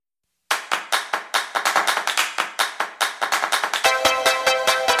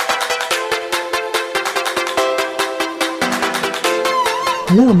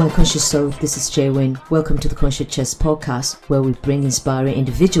Hello, my conscious soul. This is Jay Wynn. Welcome to the Conscious Chess podcast, where we bring inspiring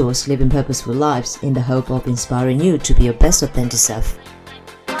individuals living purposeful lives in the hope of inspiring you to be your best authentic self.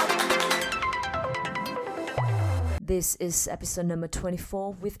 This is episode number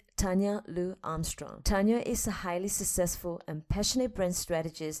 24 with Tanya Lou Armstrong. Tanya is a highly successful and passionate brand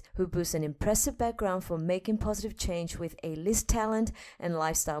strategist who boasts an impressive background for making positive change with A-list talent and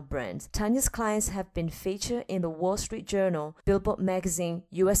lifestyle brands. Tanya's clients have been featured in the Wall Street Journal, Billboard Magazine,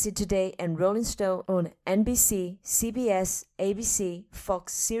 USA Today, and Rolling Stone on NBC, CBS, ABC,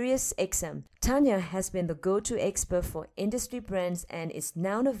 Fox, SiriusXM. Tanya has been the go-to expert for industry brands and is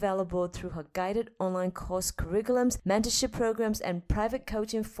now available through her guided online course curriculums, mentorship programs, and private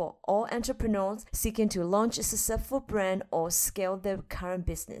coaching for all entrepreneurs seeking to launch a successful brand or scale their current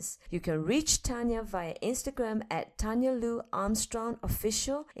business. You can reach Tanya via Instagram at Tanya Lou Armstrong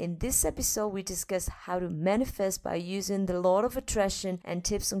Official. In this episode, we discuss how to manifest by using the law of attraction and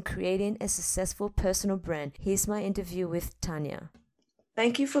tips on creating a successful personal brand. Here's my interview with Tanya.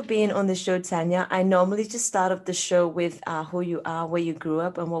 Thank you for being on the show, Tanya. I normally just start off the show with who you are, where you grew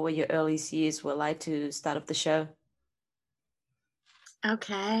up, and what were your earliest years were like to start off the show.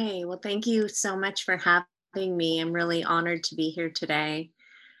 Okay. Well, thank you so much for having me. I'm really honored to be here today.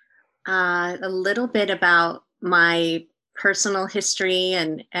 A little bit about my personal history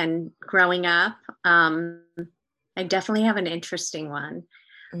and growing up. I definitely have an interesting one.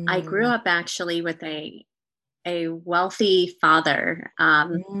 I grew up actually with a wealthy father.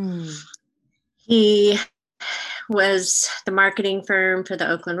 He was the marketing firm for the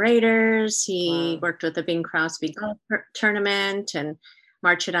Oakland Raiders. He worked with the Bing Crosby golf tournament and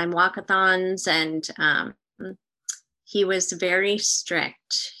March and I'm walkathons. And he was very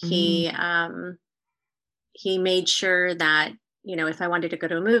strict. He made sure that, you know, if I wanted to go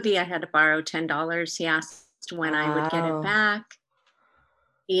to a movie, I had to borrow $10. He asked when I would get it back.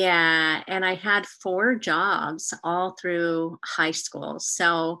 Yeah. And I had 4 jobs all through high school.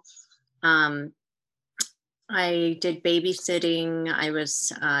 So, I did babysitting. I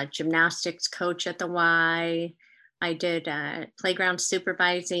was a gymnastics coach at the Y. I did playground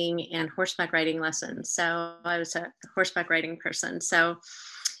supervising and horseback riding lessons. So I was a horseback riding person. So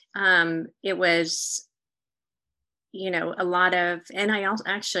it was, you know, a lot of, and I also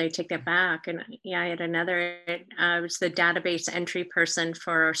actually take that back. And yeah, I had another, I was the database entry person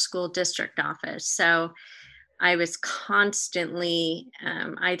for our school district office. So I was constantly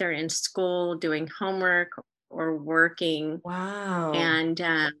either in school doing homework or working. Wow. And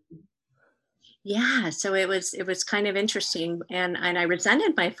yeah, so it was kind of interesting. And I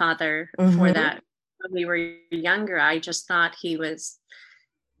resented my father for that. When we were younger, I just thought he was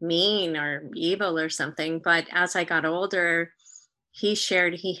mean or evil or something. But as I got older, he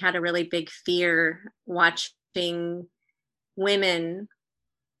shared he had a really big fear watching women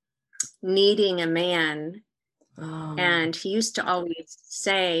needing a man. And he used to always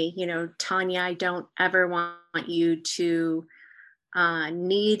say, you know, Tanya, I don't ever want you to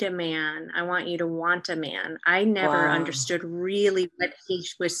need a man. I want you to want a man. I never understood really what he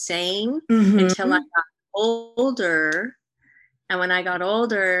was saying until I got older. And when I got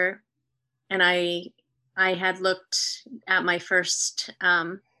older and I had looked at my first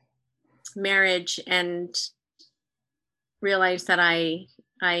marriage and realized that I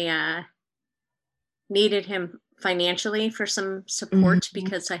needed him financially for some support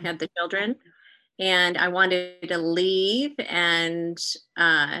because I had the children and I wanted to leave, and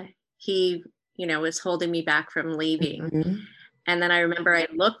he, you know, was holding me back from leaving. And then I remember I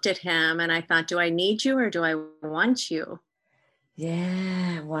looked at him and I thought, do I need you or do I want you?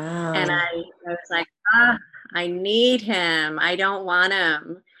 Yeah. Wow. And I was like, I need him. I don't want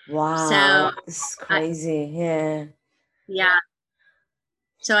him. Wow. So it's crazy. Yeah.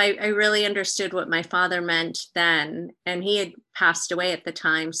 So I really understood what my father meant then, and he had passed away at the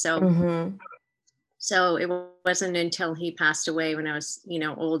time. So, so it wasn't until he passed away when I was, you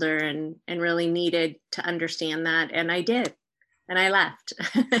know, older and really needed to understand that. And I did, and I left.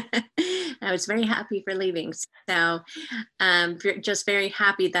 I was very happy for leaving. So just very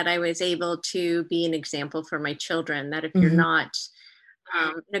happy that I was able to be an example for my children, that if you're not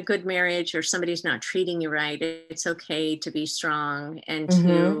in a good marriage or somebody's not treating you right, it's okay to be strong and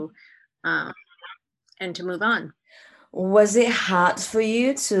to move on. Was it hard for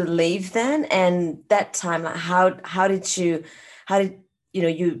you to leave then? And that time, like, how did you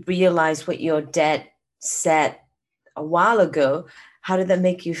you realize what your dad said a while ago? How did that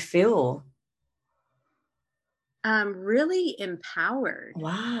make you feel? Really empowered.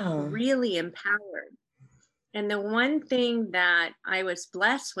 Wow. Really empowered. And the one thing that I was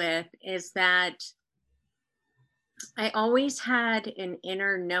blessed with is that I always had an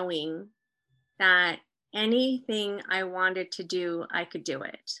inner knowing that anything I wanted to do, I could do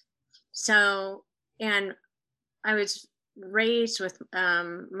it. So, and I was raised with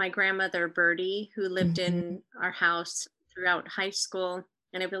my grandmother Bertie, who lived in our house throughout high school,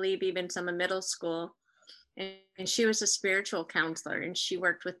 and I believe even some of middle school. And she was a spiritual counselor, and she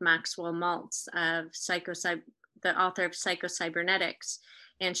worked with Maxwell Maltz of the author of Psycho-Cybernetics,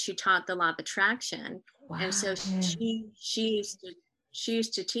 and she taught the law of attraction. Wow. And so she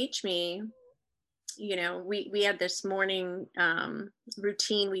used to teach me, you know, we had this morning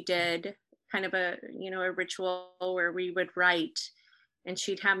routine we did, kind of a, you know, a ritual where we would write, and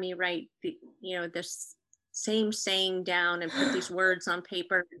she'd have me write the, you know, this same saying down and put these words on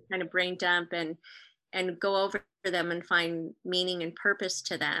paper, kind of brain dump and go over them and find meaning and purpose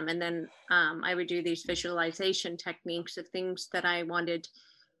to them. And then I would do these visualization techniques of things that I wanted,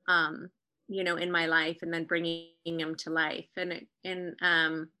 you know, in my life, and then bringing them to life.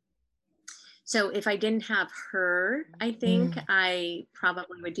 So if I didn't have her, I think I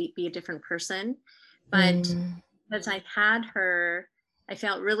probably would be a different person. But because I had her, I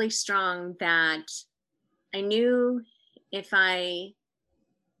felt really strong that I knew if I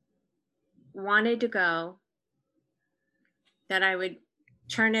wanted to go, that I would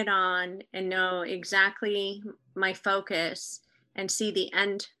turn it on and know exactly my focus and see the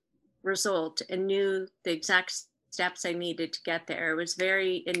end result, and knew the exact steps I needed to get there. It was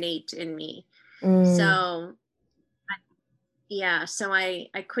very innate in me. So yeah, so I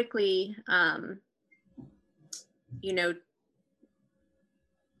quickly, you know,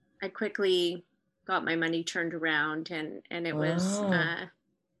 I quickly got my money turned around, and it was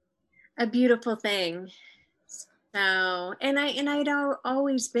a beautiful thing. So, and I'd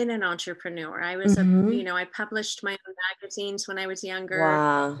always been an entrepreneur. I was you know, I published my own magazines when I was younger,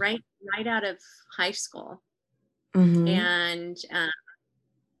 right out of high school. And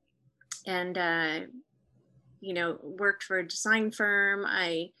you know, worked for a design firm.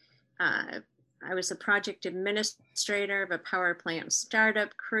 I was a project administrator of a power plant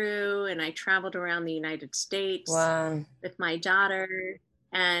startup crew, and I traveled around the United States with my daughter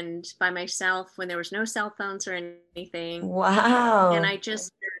and by myself when there was no cell phones or anything. Wow. And I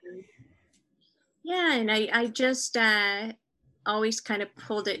just, and I just always kind of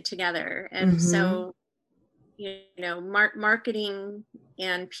pulled it together. And so, you know, marketing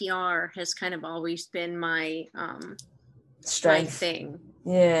and PR has kind of always been my strength. My thing.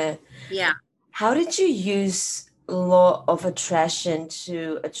 Yeah. Yeah. How did you use law of attraction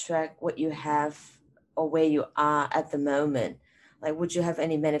to attract what you have or where you are at the moment? Like, would you have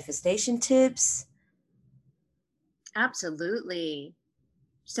any manifestation tips? Absolutely.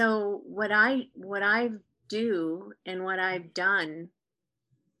 So what I do and what I've done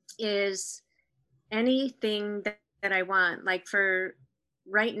is anything that I want. Like for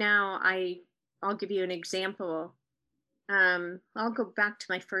right now, I'll give you an example. I'll go back to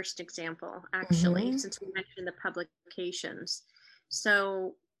my first example, actually, since we mentioned the publications.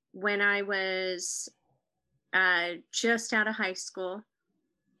 So when I was just out of high school,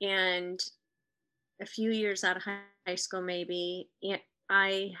 and a few years out of high school, maybe,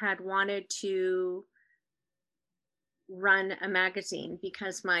 I had wanted to run a magazine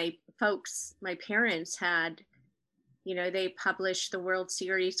because my parents had, you know, they published the World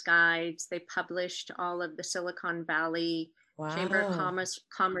Series guides. They published all of the Silicon Valley Chamber of Commerce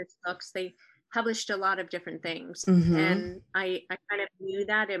books. They published a lot of different things. And I kind of knew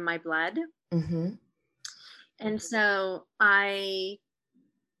that in my blood. And so I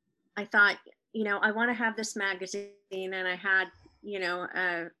thought, you know, I want to have this magazine. And I had, you know,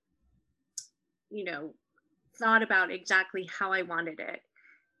 thought about exactly how I wanted it.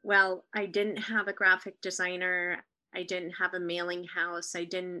 Well, I didn't have a graphic designer. I didn't have a mailing house. I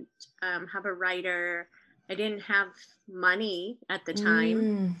didn't have a writer. I didn't have money at the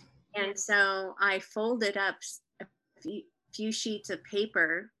time. And so I folded up a few sheets of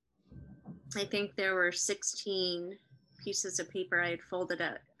paper. I think there were 16 pieces of paper I had folded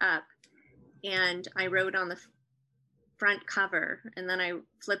up. And I wrote on the front cover. And then I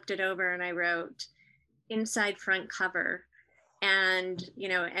flipped it over and I wrote inside front cover. And, you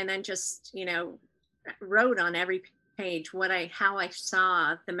know, and then just, you know, wrote on every page how I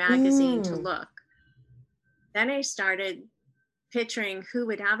saw the magazine to look. Then I started picturing who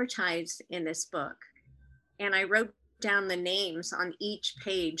would advertise in this book. And I wrote down the names on each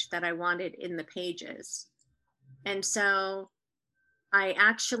page that I wanted in the pages. And so I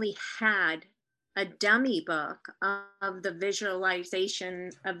actually had a dummy book of the visualization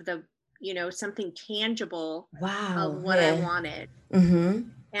of the, you know, something tangible of what I wanted.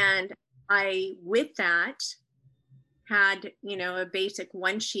 And with that, had, a basic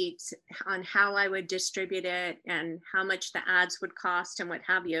one sheet on how I would distribute it and how much the ads would cost and what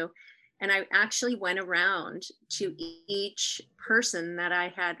have you. And I actually went around to each person that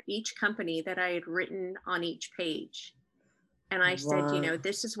I had, each company that I had written on each page. And I said,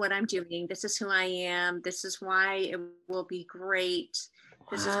 this is what I'm doing. This is who I am. This is why it will be great.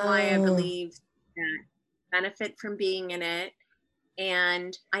 This is why I believe that benefit from being in it.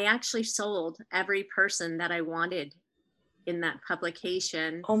 And I actually sold every person that I wanted in that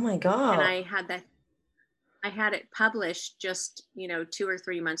publication. Oh my God. And I had it published just, 2 or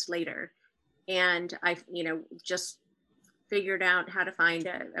 3 months later. And I, just figured out how to find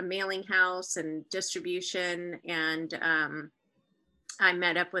a mailing house and distribution. And I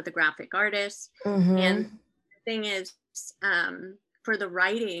met up with a graphic artist. Mm-hmm. And the thing is, for the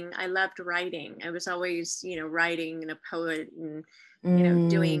writing, I loved writing. I was always, writing and a poet and,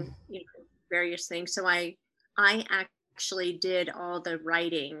 doing various things. So I actually did all the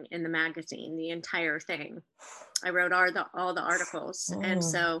writing in the magazine, the entire thing. I wrote all the articles. And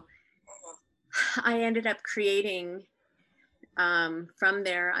so I ended up creating, from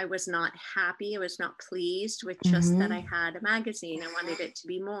there, I was not happy. I was not pleased with just that I had a magazine. I wanted it to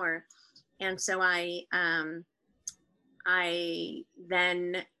be more. And so I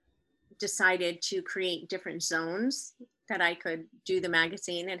then decided to create different zones that I could do the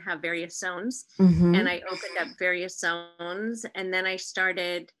magazine and have various zones. And I opened up various zones. And then I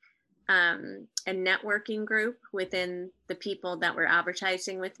started a networking group within the people that were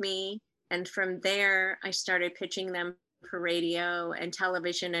advertising with me. And from there, I started pitching them for radio and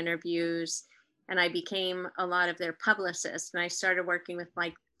television interviews. And I became a lot of their publicists. And I started working with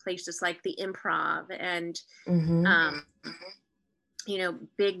places like the Improv and,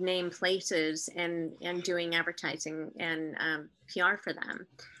 big name places and doing advertising and PR for them.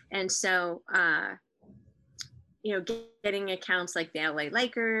 And so, getting accounts like the LA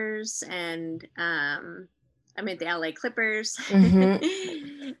Lakers and, the LA Clippers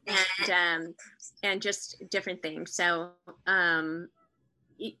and just different things. So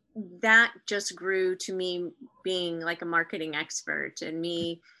that just grew to me being like a marketing expert and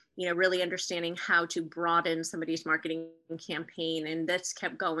me, really understanding how to broaden somebody's marketing campaign. And this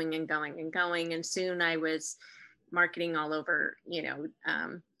kept going and going and going. And soon I was marketing all over,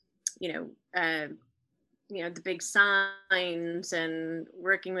 the big signs and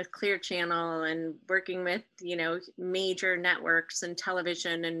working with Clear Channel and working with, major networks and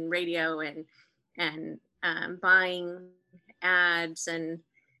television and radio and buying ads and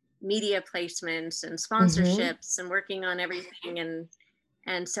media placements and sponsorships and working on everything.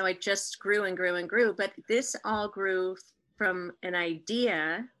 And so I just grew and grew and grew, but this all grew from an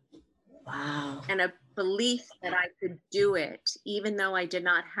idea and a belief that I could do it, even though I did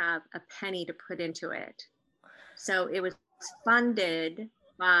not have a penny to put into it. So it was funded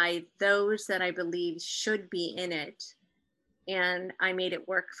by those that I believe should be in it. And I made it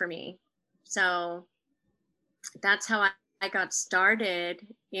work for me. So that's how I got started.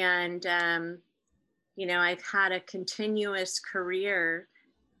 And, I've had a continuous career,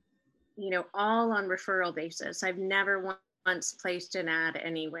 all on referral basis. I've never once placed an ad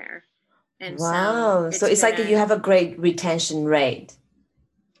anywhere. And so it's like you have a great retention rate.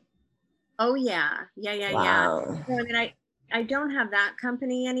 Oh yeah. Wow. So, I don't have that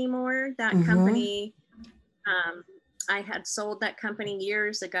company anymore. That company, I had sold that company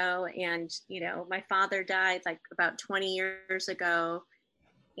years ago, and my father died like about 20 years ago,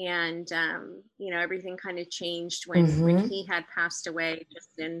 and everything kind of changed when he had passed away.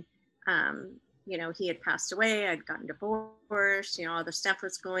 Just in, he had passed away. I'd gotten divorced. All the stuff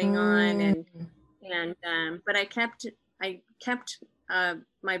was going on, but I kept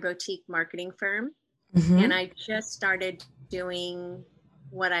my boutique marketing firm, and I just started doing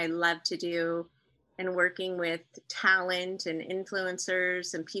what I love to do and working with talent and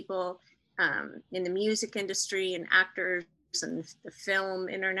influencers and people in the music industry and actors and the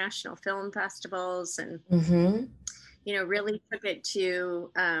international film festivals, and really took it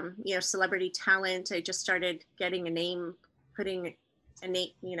to celebrity talent. I just started getting putting a name,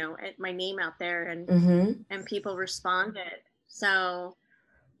 my name out there, and people responded. So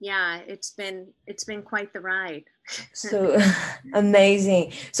yeah, it's been quite the ride. So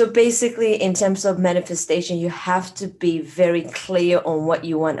amazing. So basically, in terms of manifestation, you have to be very clear on what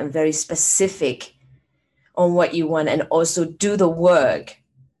you want and very specific on what you want, and also do the work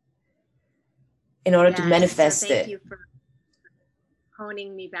in order to manifest it. Thank you for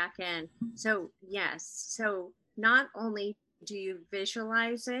honing me back in. So yes, so not only do you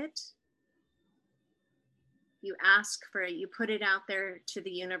visualize it, you ask for it, you put it out there to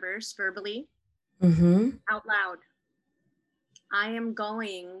the universe verbally, out loud. I am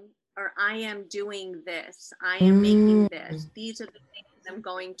going, or I am doing this, I am making this, these are the things I'm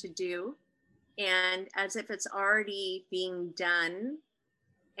going to do. And as if it's already being done,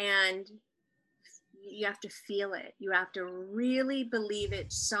 and you have to feel it. You have to really believe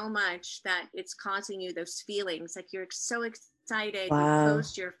it so much that it's causing you those feelings. Like you're so excited, you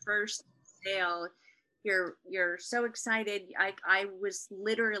closed your first sale, you're so excited. I was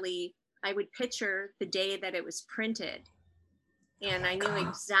literally, I would picture the day that it was printed, and I knew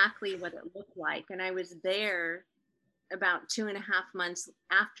exactly what it looked like. And I was there about 2.5 months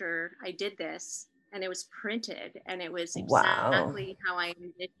after I did this, and it was printed, and it was exactly how I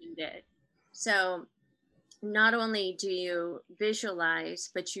envisioned it. So not only do you visualize,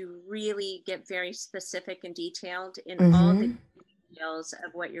 but you really get very specific and detailed in all the details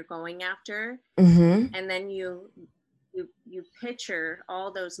of what you're going after. And then you picture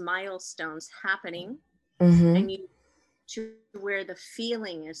all those milestones happening, and you to where the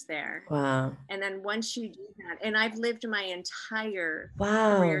feeling is there. Wow. And then once you do that, and I've lived my entire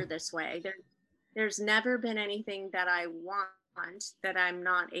career this way, there's never been anything that I want that I'm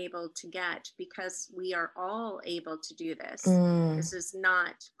not able to get, because we are all able to do this. This is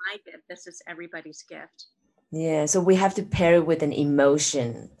not my gift. This is everybody's gift. Yeah. So we have to pair it with an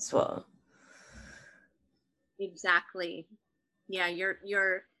emotion as well. Exactly. Yeah.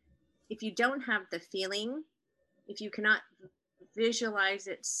 You're, if you don't have the feeling, if you cannot visualize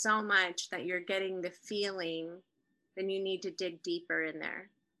it so much that you're getting the feeling, then you need to dig deeper in there.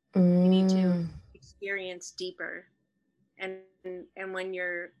 You need to experience deeper. And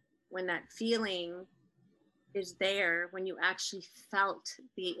when that feeling is there, when you actually felt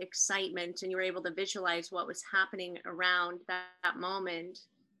the excitement and you were able to visualize what was happening around that moment,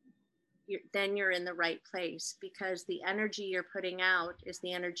 then you're in the right place, because the energy you're putting out is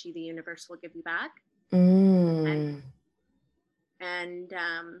the energy the universe will give you back. And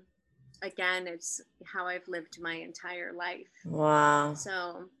again, it's how I've lived my entire life. Wow.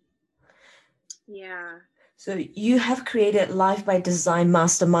 So, yeah. So you have created Life by Design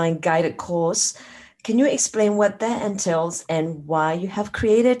Mastermind guided course. Can you explain what that entails and why you have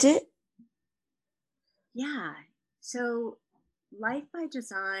created it? Yeah. So Life by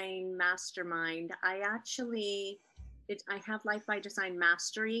Design Mastermind, I have Life by Design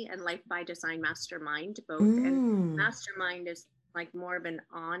Mastery and Life by Design Mastermind, both. And Mastermind is like more of an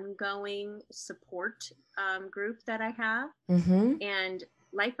ongoing support group that I have. And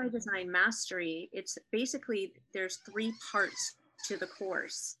Life by Design Mastery, it's basically, there's 3 parts to the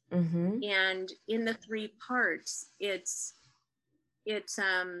course. And in the 3 parts, it's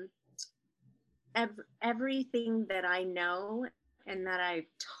everything that I know and that I've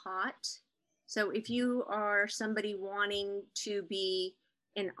taught. So if you are somebody wanting to be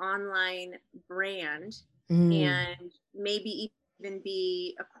an online brand and maybe even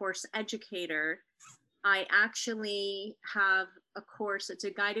be a course educator, I actually have a course. It's a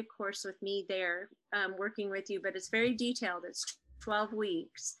guided course with me there, working with you, but it's very detailed. It's 12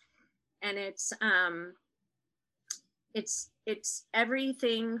 weeks, and it's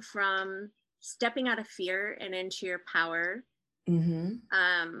everything from stepping out of fear and into your power,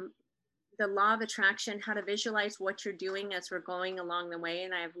 the law of attraction, how to visualize what you're doing as we're going along the way.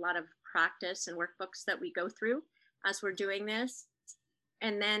 And I have a lot of practice and workbooks that we go through as we're doing this.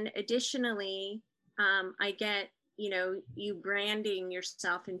 And then additionally, I get, you branding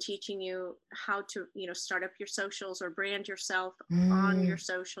yourself and teaching you how to, start up your socials or brand yourself on your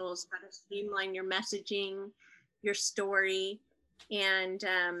socials, how to streamline your messaging, your story, and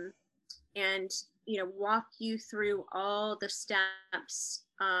walk you through all the steps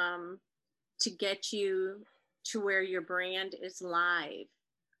to get you to where your brand is live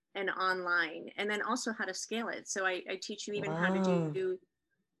and online, and then also how to scale it. So I teach you even how to do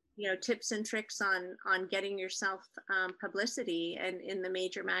tips and tricks on getting yourself publicity and in the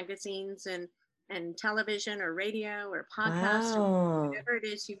major magazines and television or radio or podcast or whatever it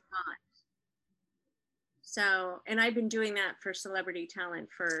is you want. So, and I've been doing that for celebrity talent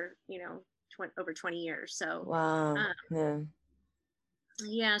for over 20 years. So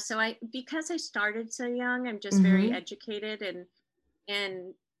yeah, so because I started so young, I'm just very educated,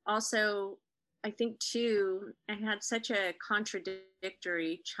 and also I think too, I had such a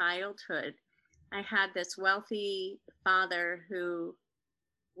contradictory childhood. I had this wealthy father who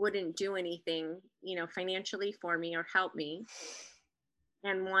wouldn't do anything, financially for me or help me,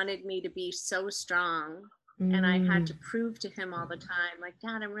 and wanted me to be so strong. And I had to prove to him all the time, like,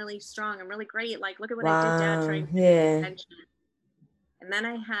 Dad, I'm really strong. I'm really great. Like, look at what I did, Dad, trying to get attention. And then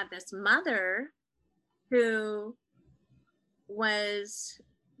I had this mother who was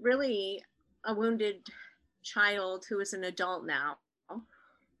really a wounded child who is an adult now,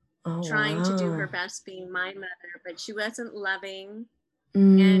 Oh, trying to do her wow. best being my mother, but she wasn't loving.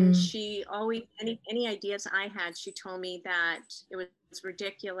 And Mm, she always, any ideas I had, she told me that it was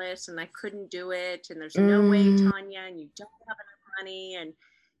ridiculous and I couldn't do it. And there's no way, mm, Tanya, and you don't have enough money. And,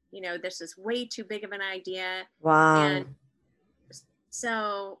 you know, this is way too big of an idea. wow. And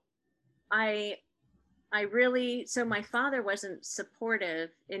so I really, so my father wasn't supportive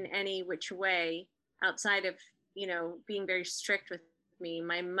in any which way outside of, you know, being very strict with me.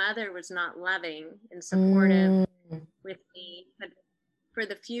 My mother was not loving and supportive Mm, with me. But for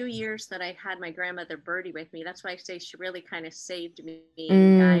the few years that I had my grandmother Bertie with me, that's why I say she really kind of saved me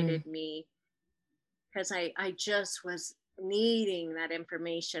and mm, guided me, because I just was needing that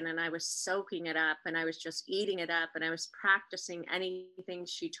information and I was soaking it up and I was just eating it up and I was practicing anything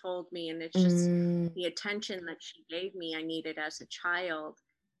she told me. And it's just mm, the attention that she gave me, I needed as a child.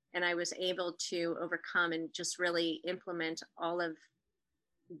 And I was able to overcome and just really implement all of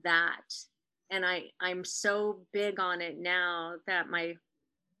that. And I'm so big on it now that my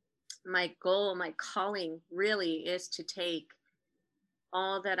goal, my calling really is to take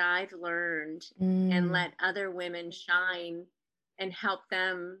all that I've learned and mm. let other women shine and help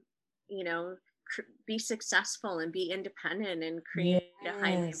them, you know, be successful and be independent and create a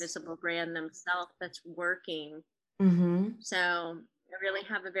highly Yes. visible brand themselves that's working. Mm-hmm. So I really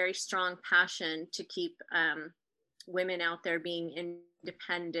have a very strong passion to keep women out there being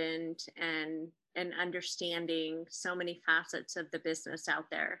independent and understanding so many facets of the business out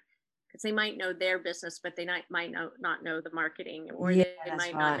there, because they might know their business, but they might not know the marketing, or Yeah, they that's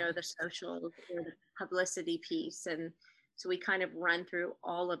might not right. know the social or the publicity piece. And so we kind of run through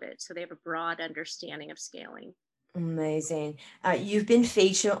all of it so they have a broad understanding of scaling. Amazing. You've been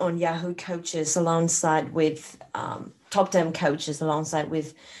featured on Yahoo Coaches alongside with top 10 coaches alongside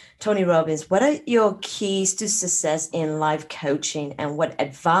with Tony Robbins. What are your keys to success in life coaching, and what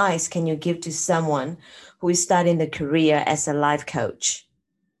advice can you give to someone who is starting the career as a life coach?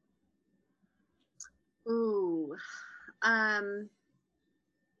 Ooh, um,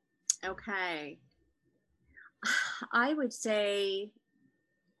 okay. I would say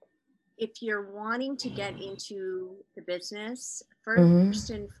if you're wanting to get into the business, Mm-hmm. first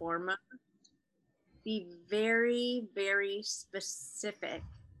and foremost, be very, very specific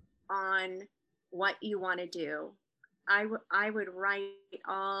on what you want to do. I would write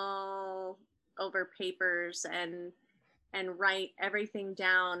all over papers and write everything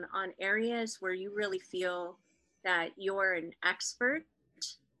down on areas where you really feel that you're an expert,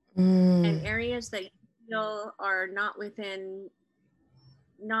 and Mm, areas that you feel are not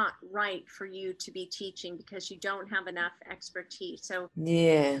right for you to be teaching because you don't have enough expertise. So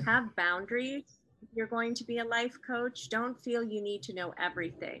yeah. have boundaries. If you're going to be a life coach, don't feel you need to know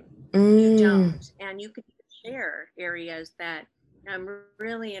everything. You Mm, don't. And you can share areas that I'm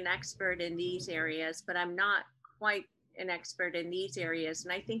really an expert in these areas, but I'm not quite an expert in these areas.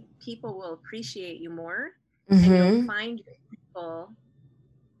 And I think people will appreciate you more, and you'll mm-hmm. find people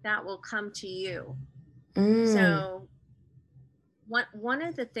that will come to you. Mm, So one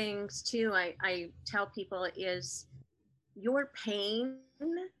of the things too I tell people is your pain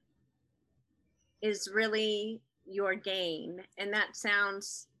is really your gain. And that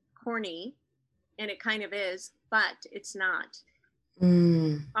sounds corny, and it kind of is, but it's not.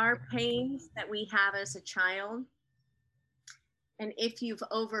 mm, Our pains that we have as a child, and if you've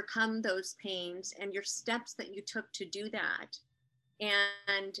overcome those pains and your steps that you took to do that,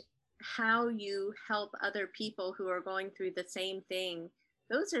 and how you help other people who are going through the same thing,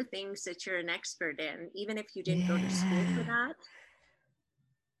 those are things that you're an expert in, even if you didn't go to school for yeah. that.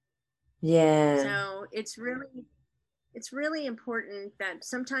 Yeah. So it's really important that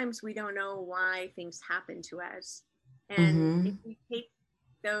sometimes we don't know why things happen to us. And if Mm-hmm. we take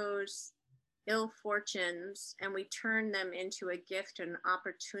those ill fortunes and we turn them into a gift, an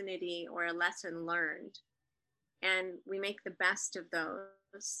opportunity, or a lesson learned, and we make the best of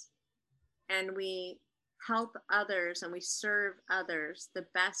those, and we help others and we serve others the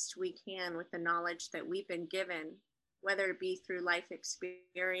best we can with the knowledge that we've been given, whether it be through life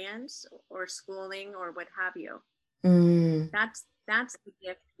experience or schooling or what have you. Mm. That's the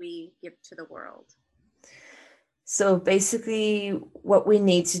gift we give to the world. So basically, what we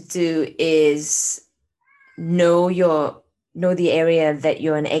need to do is know your know the area that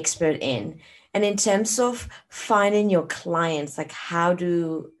you're an expert in. And in terms of finding your clients, like how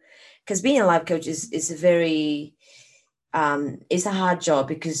do because being a life coach is a very it's a hard job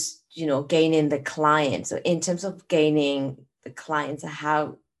because gaining the clients. So in terms of gaining the clients,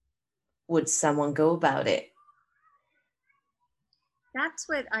 how would someone go about it? that's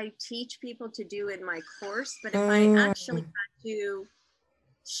what I teach people to do in my course. But if I actually had to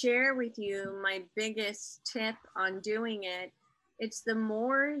share with you my biggest tip on doing it, it's the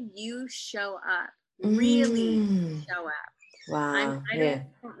more you show up, really show up. Wow. I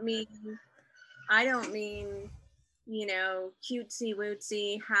don't mean, you know, cutesy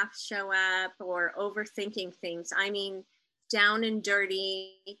wootsy, half show up or overthinking things. I mean, down and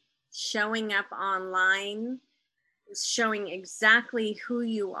dirty, showing up online, showing exactly who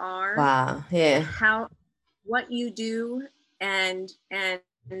you are. Wow. Yeah. What you do, and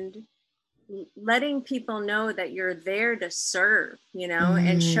letting people know that you're there to serve, you know,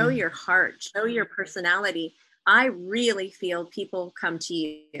 and show your heart, show your personality. I really feel people come to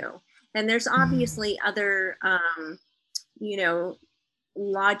you. And there's obviously other, you know,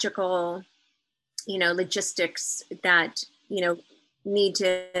 logical, you know, logistics that, you know, need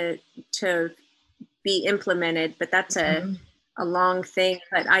to be implemented, but that's a long thing.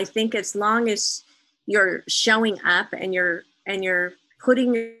 But I think as long as you're showing up and you're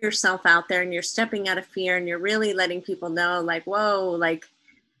putting yourself out there and you're stepping out of fear and you're really letting people know, like, whoa, like,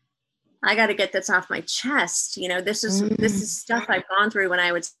 I got to get this off my chest. You know, this is stuff I've gone through when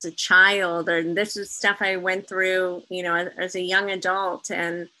I was a child, or this is stuff I went through, you know, as a young adult.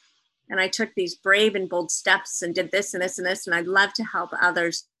 And I took these brave and bold steps and did this and this and this. And I'd love to help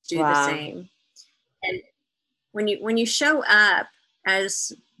others do the same. And when you show up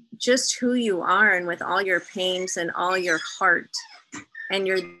as just who you are and with all your pains and all your heart, and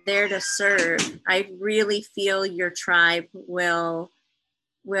you're there to serve, I really feel your tribe will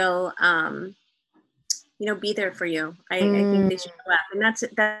you know, be there for you. I think they show up, and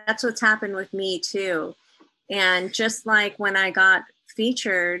that's what's happened with me too. And just like when I got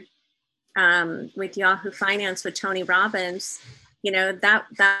featured with Yahoo Finance with Tony Robbins, you know, that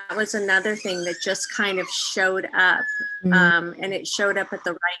was another thing that just kind of showed up, and it showed up at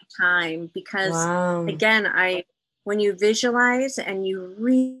the right time because again, when you visualize and you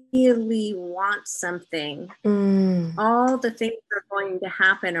really want something, all the things are going to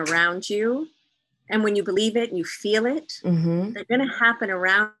happen around you. And when you believe it and you feel it, they're going to happen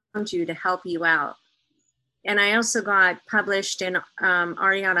around you to help you out. And I also got published in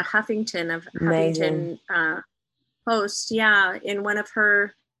Ariana Huffington of Huffington Post, in one of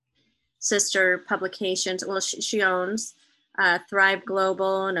her sister publications. Well, she owns Thrive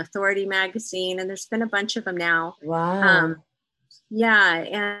Global and Authority Magazine, and there's been a bunch of them now. Wow.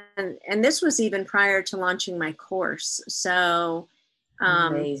 And this was even prior to launching my course. So,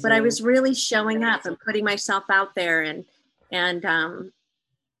 but I was really showing up and putting myself out there and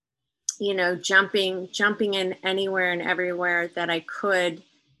you know, jumping in anywhere and everywhere that I could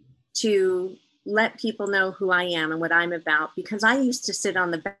to let people know who I am and what I'm about, because I used to sit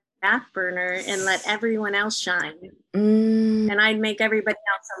on the back burner and let everyone else shine. And I'd make everybody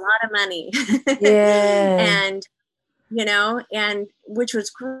else a lot of money. And, you know, and which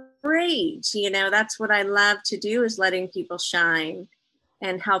was great. You know, that's what I love to do, is letting people shine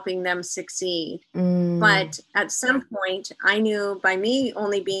and helping them succeed. But at some point, I knew by me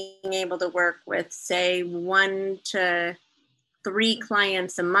only being able to work with, say, 1 to 3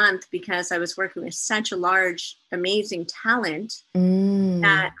 clients a month, because I was working with such a large, amazing talent,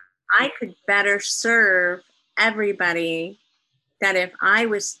 that I could better serve everybody. That if I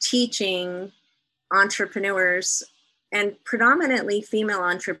was teaching entrepreneurs, and predominantly female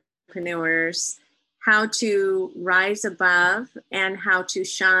entrepreneurs, how to rise above and how to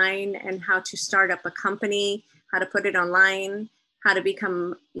shine and how to start up a company, how to put it online, how to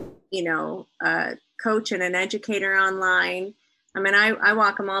become, you know, a coach and an educator online. I mean, I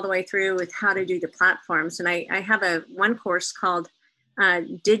walk them all the way through with how to do the platforms. And I have one course called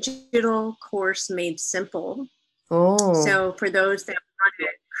Digital Course Made Simple. So for those that want to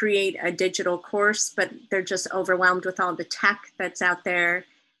create a digital course, but they're just overwhelmed with all the tech that's out there,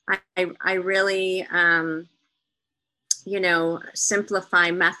 I really, you know,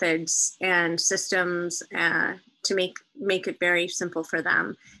 simplify methods and systems to make it very simple for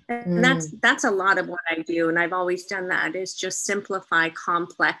them. And that's a lot of what I do. And I've always done that, is just simplify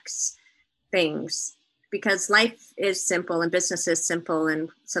complex things, because life is simple and business is simple. And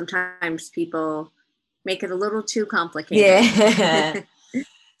sometimes people make it a little too complicated.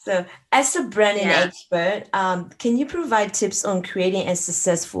 So as a branding expert, can you provide tips on creating a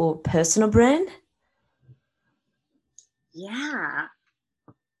successful personal brand? Yeah,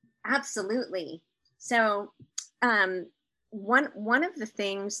 absolutely. So one of the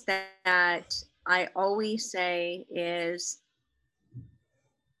things that I always say is,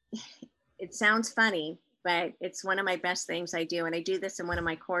 it sounds funny, but it's one of my best things I do. And I do this in one of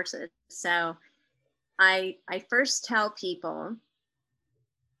my courses. So I first tell people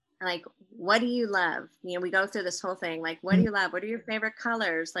like, what do you love? You know, we go through this whole thing, like, what do you love? What are your favorite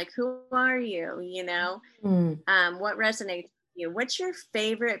colors? Like, who are you? You know, what resonates with you? What's your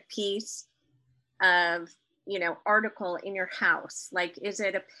favorite piece of, you know, article in your house? Like, is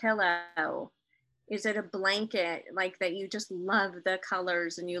it a pillow? Is it a blanket, like, that you just love the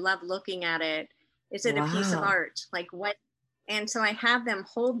colors and you love looking at it? Is it a piece of art? Like, what? And so I have them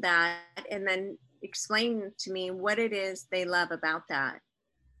hold that and then explain to me what it is they love about that.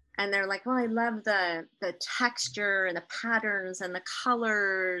 And they're like, well, I love the texture and the patterns and the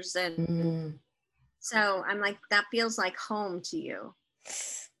colors. And so I'm like, that feels like home to you.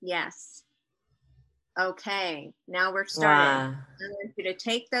 Yes. Okay, now we're starting. I want you to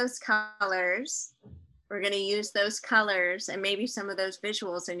take those colors. We're going to use those colors and maybe some of those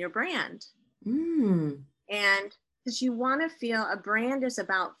visuals in your brand. And because you want to feel, a brand is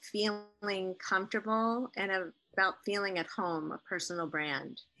about feeling comfortable and about feeling at home, a personal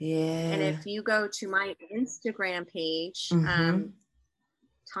brand. Yeah. And if you go to my Instagram page,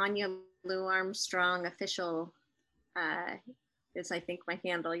 Tanya Lou Armstrong official is, I think, my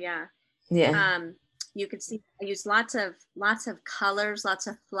handle. Yeah. You can see I use lots of colors, lots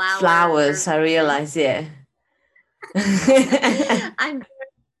of flowers. I realize, yeah.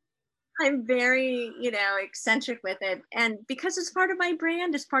 I'm very, you know, eccentric with it, and because it's part of my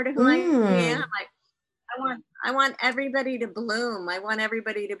brand, it's part of who I am. I want everybody to bloom. I want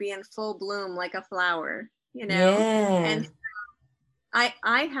everybody to be in full bloom like a flower, you know. Yeah. And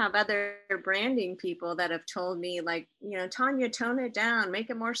I have other branding people that have told me, like, you know, Tanya, tone it down,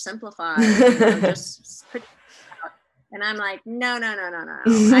 make it more simplified, you know, just put it out. And I'm like, no.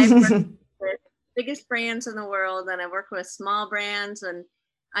 I've worked with biggest brands in the world, and I work with small brands, and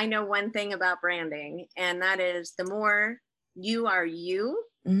I know one thing about branding, and that is the more you are you,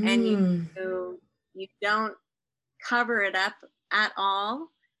 and you don't cover it up at all.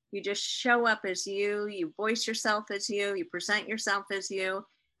 You just show up as you voice yourself as you present yourself as you,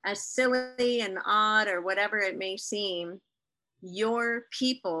 as silly and odd or whatever it may seem, your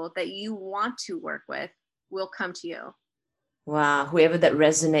people that you want to work with will come to you. Wow, whoever that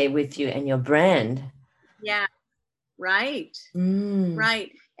resonate with you and your brand. Yeah, right,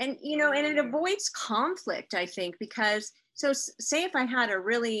 right. And, you know, and it avoids conflict, I think, because, so say if I had a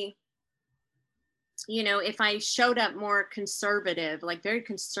really, you know, if I showed up more conservative, like very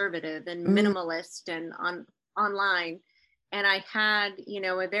conservative and minimalist and online, and I had, you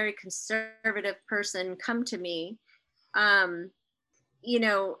know, a very conservative person come to me, you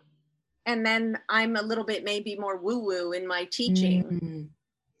know, and then I'm a little bit maybe more woo-woo in my teaching,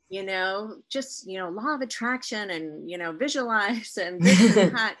 you know, just, you know, law of attraction and, you know, visualize and this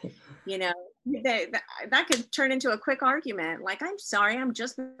and that, you know, that could turn into a quick argument. Like, I'm sorry, I'm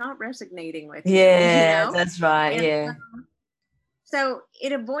just not resonating with you. Yeah, you know? That's right. And yeah. So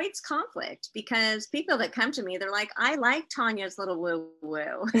it avoids conflict, because people that come to me, they're like, I like Tanya's little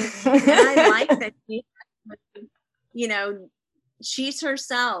woo-woo. And I like that she, you know, she's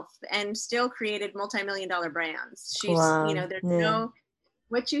herself and still created multi-million-dollar brands. She's, you know, there's no,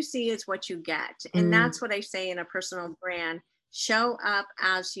 what you see is what you get. And that's what I say in a personal brand. Show up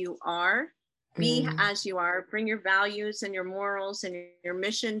as you are, be as you are, bring your values and your morals and your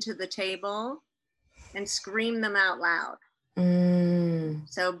mission to the table, and scream them out loud.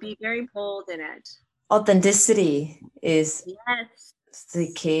 So be very bold in it. Authenticity is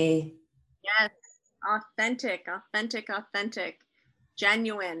the key. Yes. Authentic,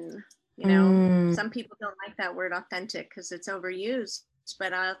 genuine. You know, some people don't like that word authentic because it's overused,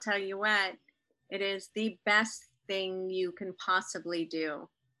 but I'll tell you what, it is the best thing you can possibly do,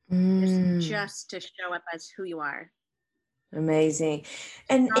 is just to show up as who you are. Amazing.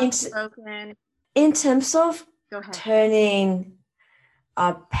 And in terms of turning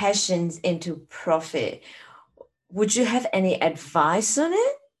our passions into profit, would you have any advice on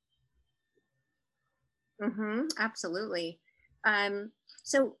it? Absolutely.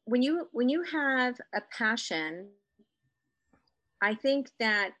 So when you have a passion, I think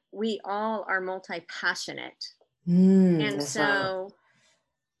that we all are multi-passionate. And so,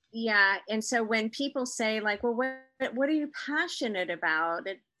 and so when people say, like, well, what are you passionate about?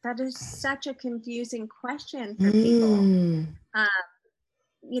 That is such a confusing question for people.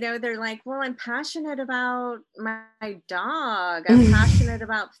 You know, they're like, well, I'm passionate about my dog. I'm passionate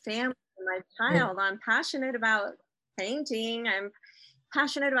about family, my child. I'm passionate about painting. I'm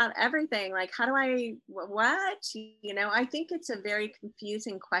passionate about everything. Like, how do I, what? You know, I think it's a very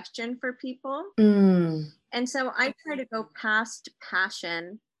confusing question for people. And so I try to go past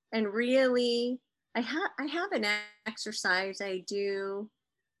passion and really, I have an exercise I do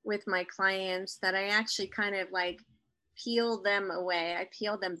with my clients that I actually kind of like peel them away. I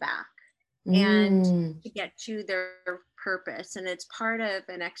peel them back and to get to their purpose. And it's part of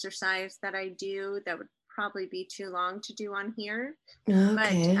an exercise that I do that would probably be too long to do on here.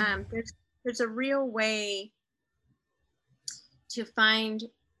 Okay. But there's a real way to find,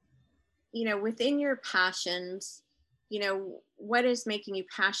 within your passions, what is making you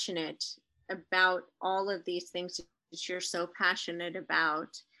passionate about all of these things that you're so passionate about,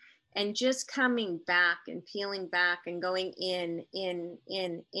 and just coming back and peeling back and going in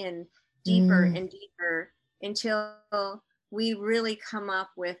deeper and deeper until we really come up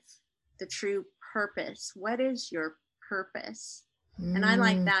with the true purpose. What is your purpose? And I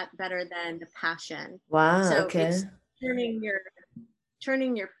like that better than the passion. Wow. So okay. It's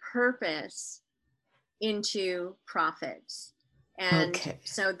turning your purpose into profits. And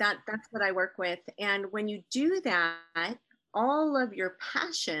so that's what I work with. And when you do that, all of your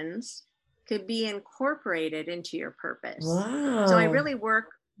passions could be incorporated into your purpose. Wow. So I really work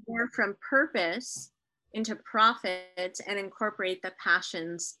more from purpose into profits and incorporate the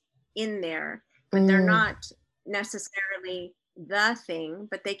passions in there, but they're not necessarily the thing,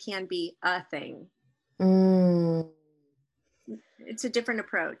 but they can be a thing. It's a different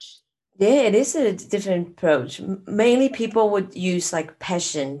approach. Yeah, it is a different approach. Mainly people would use like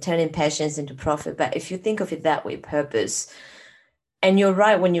passion, turning passions into profit. But if you think of it that way, purpose. And you're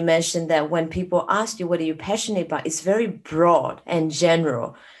right when you mentioned that when people ask you, what are you passionate about? It's very broad and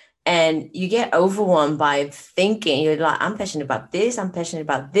general. And you get overwhelmed by thinking. You're like, I'm passionate about this. I'm passionate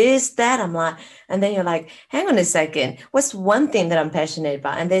about this, that. I'm like, and then you're like, hang on a second. What's one thing that I'm passionate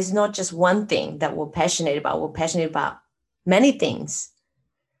about? And there's not just one thing that we're passionate about. We're passionate about many things.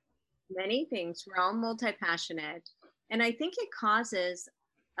 Many things. We're all multi-passionate. And I think it causes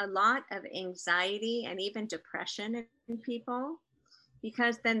a lot of anxiety and even depression in people,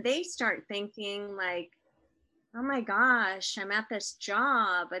 because then they start thinking like, oh my gosh, I'm at this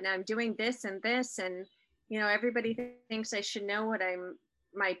job and I'm doing this and this. And, everybody thinks I should know what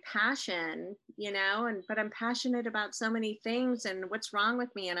my passion, but I'm passionate about so many things, and what's wrong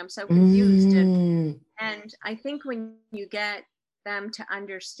with me? And I'm so confused. And I think when you get them to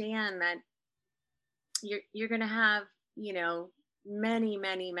understand that you're going to have, many,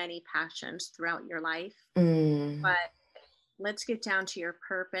 many, many passions throughout your life, but let's get down to your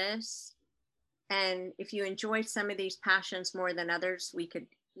purpose. And if you enjoy some of these passions more than others, we could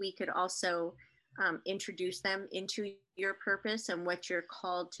also introduce them into your purpose and what you're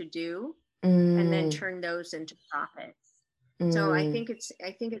called to do, and then turn those into profits. So I think it's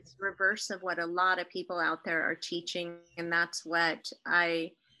reverse of what a lot of people out there are teaching, and that's what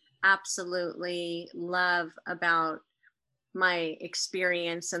I absolutely love about my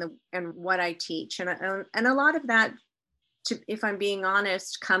experience and what I teach, and a lot of that, if I'm being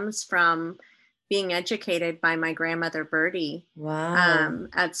honest, comes from being educated by my grandmother Bertie. Wow.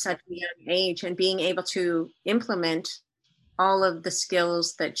 At such a young age, and being able to implement all of the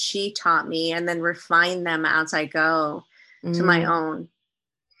skills that she taught me and then refine them as I go to my own.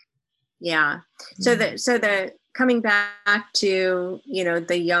 Yeah. So the coming back to,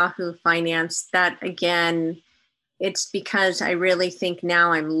 the Yahoo Finance, that again, it's because I really think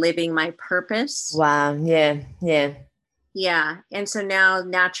now I'm living my purpose. Wow. Yeah. Yeah. Yeah. And so now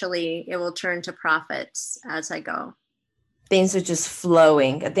naturally it will turn to profits as I go. Things are just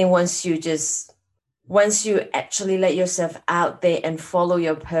flowing. I think once you actually let yourself out there and follow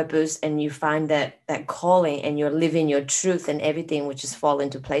your purpose, and you find that calling, and you're living your truth, and everything will just fall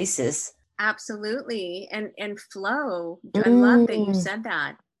into places. Absolutely. And flow. I love that you said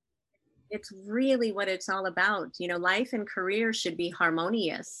that. It's really what it's all about. Life and career should be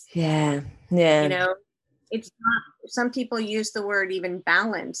harmonious. Yeah. Yeah. It's not, some people use the word even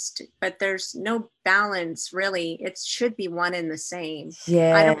balanced, but there's no balance really. It should be one and the same.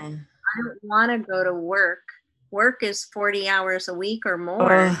 Yeah. I don't want to go to work. Work is 40 hours a week or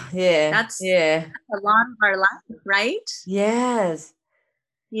more. Yeah. That's a lot of our life, right? Yes.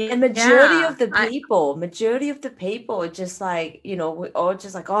 Yeah. And majority of the people are just like, we're all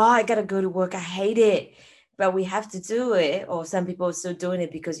just like, oh, I gotta go to work. I hate it, but we have to do it. Or some people are still doing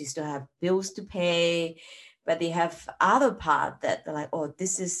it because you still have bills to pay, but they have other part that they're like, oh,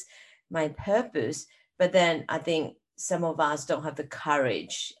 this is my purpose. But then I think some of us don't have the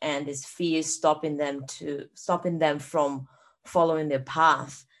courage, and this fear stopping them from following their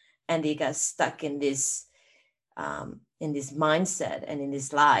path, and they got stuck in this mindset and in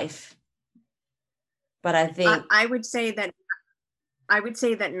this life. But I think I would say that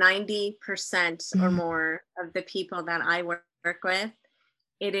 90% or more of the people that I work with,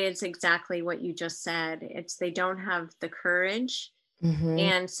 it is exactly what you just said. It's they don't have the courage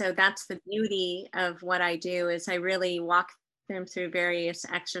And so that's the beauty of what I do, is I really walk them through various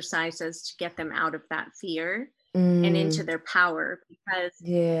exercises to get them out of that fear and into their power. Because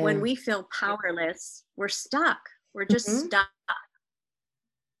when we feel powerless, we're stuck. We're just stuck.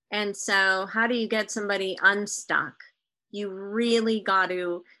 And so how do you get somebody unstuck? You really got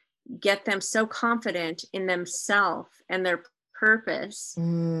to get them so confident in themselves and their purpose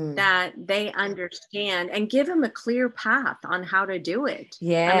that they understand, and give them a clear path on how to do it.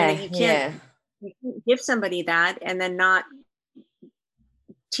 I mean, you can't give somebody that and then not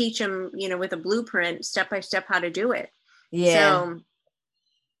teach them, with a blueprint, step by step, how to do it.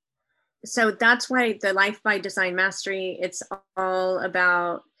 So that's why the Life by Design Mastery, it's all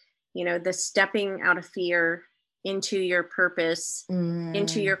about, the stepping out of fear into your purpose,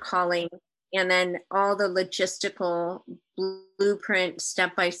 into your calling, and then all the logistical blueprint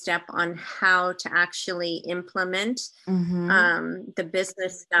step by step on how to actually implement the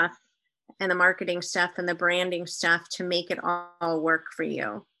business stuff and the marketing stuff and the branding stuff to make it all work for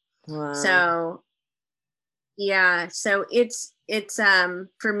you. Wow. So it's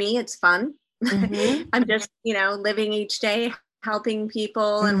for me, it's fun. I'm just, living each day, helping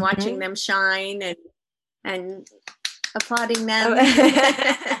people and watching them shine and applauding them.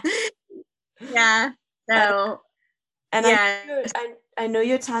 So and I know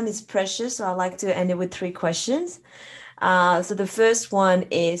your time is precious, so I like to end it with 3 questions. So the first one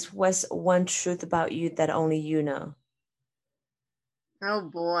is, what's one truth about you that only you know? Oh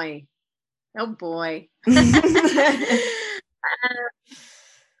boy.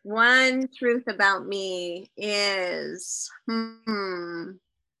 One truth about me is,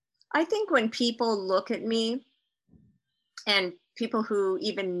 I think when people look at me, and people who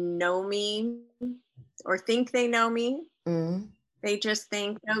even know me or think they know me, they just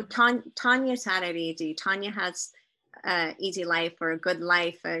think, oh, Tanya's had it easy. Tanya has an easy life or a good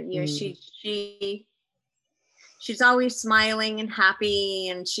life. She's always smiling and happy,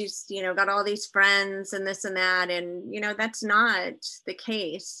 and she's, got all these friends and this and that. And, that's not the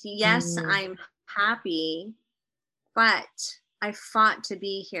case. Yes, I'm happy, but I fought to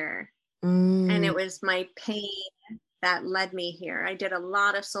be here. And it was my pain that led me here. I did a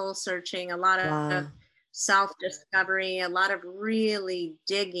lot of soul searching, a lot of self-discovery, a lot of really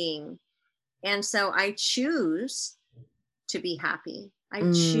digging. And so I choose to be happy. I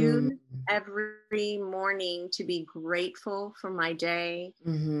choose every morning to be grateful for my day,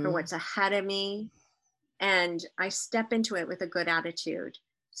 for what's ahead of me. And I step into it with a good attitude.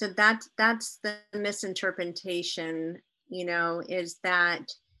 So that's the misinterpretation, is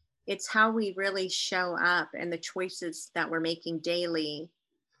that it's how we really show up and the choices that we're making daily.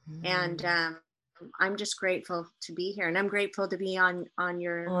 And I'm just grateful to be here, and I'm grateful to be on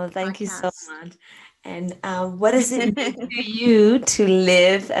your thank podcast. You so much. And what does it mean to you to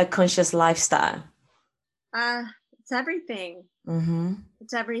live a conscious lifestyle? It's everything.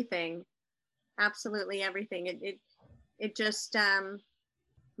 It's everything. Absolutely everything. It just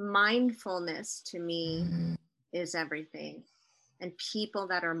mindfulness to me is everything. And people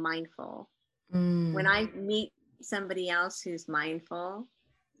that are mindful. When I meet somebody else who's mindful,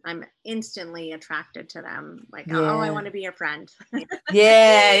 I'm instantly attracted to them. Like, oh, I want to be your friend.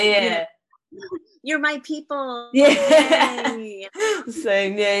 You're my people.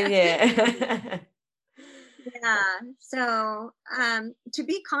 Same. So to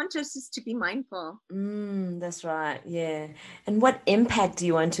be conscious is to be mindful. That's right. Yeah. And what impact do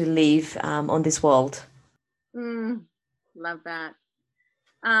you want to leave on this world? Love that.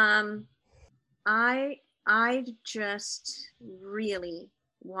 I just really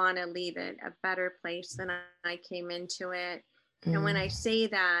want to leave it a better place than I came into it. And when I say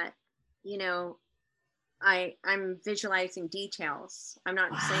that, I'm visualizing details. I'm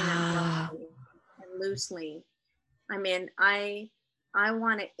not saying that loosely. I mean, I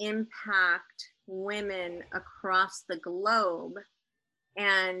want to impact women across the globe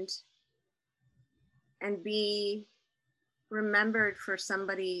and be remembered for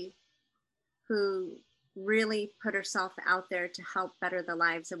somebody who really put herself out there to help better the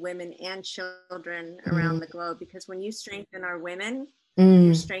lives of women and children around the globe. Because when you strengthen our women,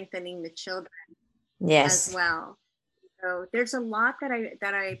 you're strengthening the children as well. So there's a lot that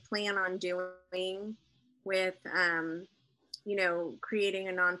I plan on doing with, creating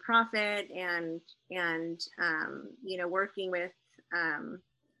a nonprofit and working with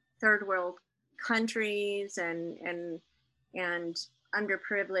third world countries and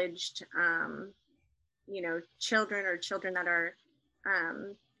underprivileged, children or children that are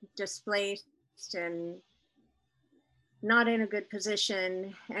displaced and not in a good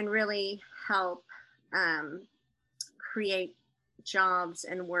position, and really help create jobs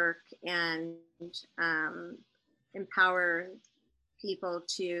and work and empower people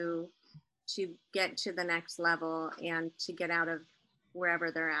to get to the next level and to get out of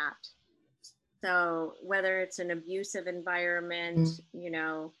wherever they're at. So whether it's an abusive environment, you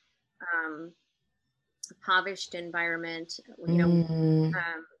know, impoverished environment, you know,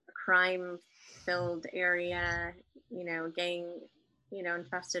 a crime-filled area, you know, gang, you know,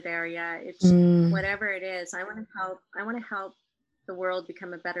 infested area. It's whatever it is. I want to help the world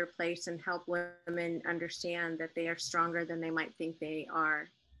become a better place and help women understand that they are stronger than they might think they are.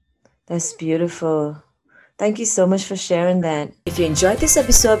 That's beautiful. Thank you so much for sharing that. If you enjoyed this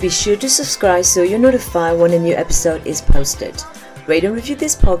episode, be sure to subscribe so you're notified when a new episode is posted. Rate and review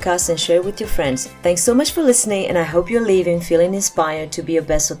this podcast and share it with your friends. Thanks so much for listening, and I hope you're leaving feeling inspired to be your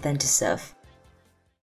best authentic self.